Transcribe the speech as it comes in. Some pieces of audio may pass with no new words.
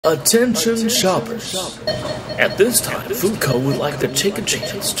Attention shoppers. At this time, Food Co. would like to take a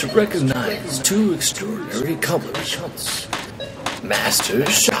chance to recognize two extraordinary accomplishments. Master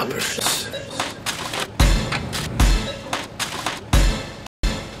shoppers.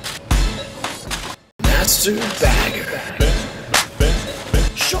 Master bagger.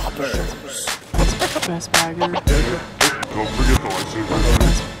 Shoppers. Best bagger. Don't forget the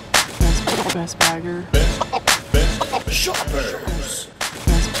Lifesavers. Best bagger. Shoppers.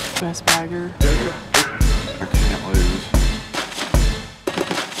 Best bagger. I can't lose.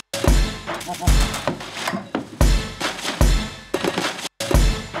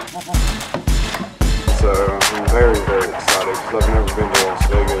 So I'm very, very excited because I've never been to Las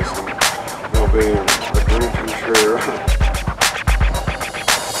Vegas and it'll be a dream come true.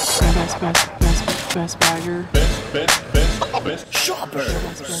 Best bagger. Shoppers.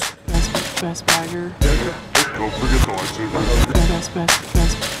 Best bagger. Don't forget the Lifesavers.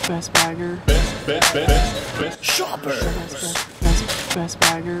 Best bagger. Shoppers. Best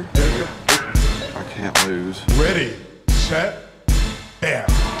bagger. I can't lose. Ready, set, bam.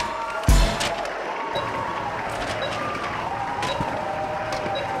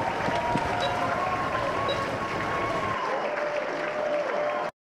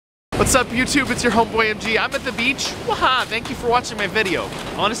 What's up YouTube, it's your homeboy MG. I'm at the beach. Waha, thank you for watching my video.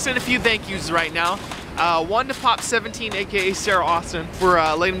 I want to send a few thank yous right now. One to Pop17, aka Sarah Austin, for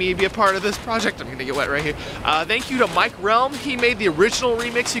letting me be a part of this project. I'm gonna get wet right here. Thank you to Mike Relm. He made the original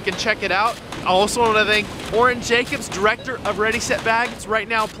remix. You can check it out. I also want to thank Oren Jacobs, director of Ready Set Bag. It's right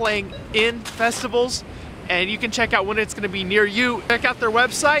now playing in festivals, and you can check out when it's gonna be near you. Check out their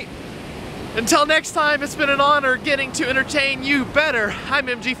website. Until next time, it's been an honor getting to entertain you better. I'm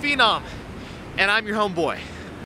mgphenom, and I'm your homeboy.